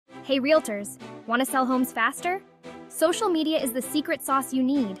Hey Realtors, want to sell homes faster? Social media is the secret sauce you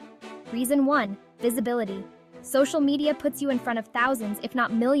need. Reason 1, visibility. Social media puts you in front of thousands, if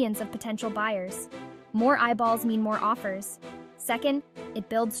not millions, of potential buyers. More eyeballs mean more offers. Second, it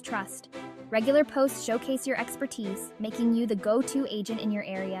builds trust. Regular posts showcase your expertise, making you the go-to agent in your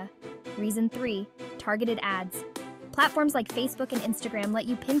area. Reason 3, targeted ads. Platforms like Facebook and Instagram let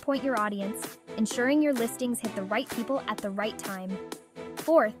you pinpoint your audience, ensuring your listings hit the right people at the right time.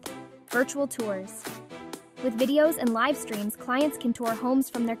 Fourth, virtual tours. With videos and live streams, clients can tour homes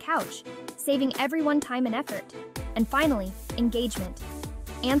from their couch, saving everyone time and effort. And finally, engagement.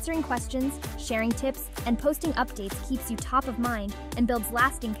 Answering questions, sharing tips, and posting updates keeps you top of mind and builds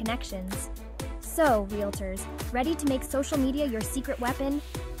lasting connections. So, Realtors, ready to make social media your secret weapon?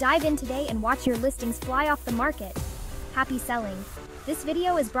 Dive in today and watch your listings fly off the market. Happy selling! This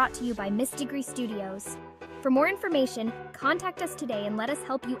video is brought to you by Mistigri Studios. For more information, contact us today and let us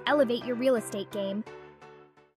help you elevate your real estate game.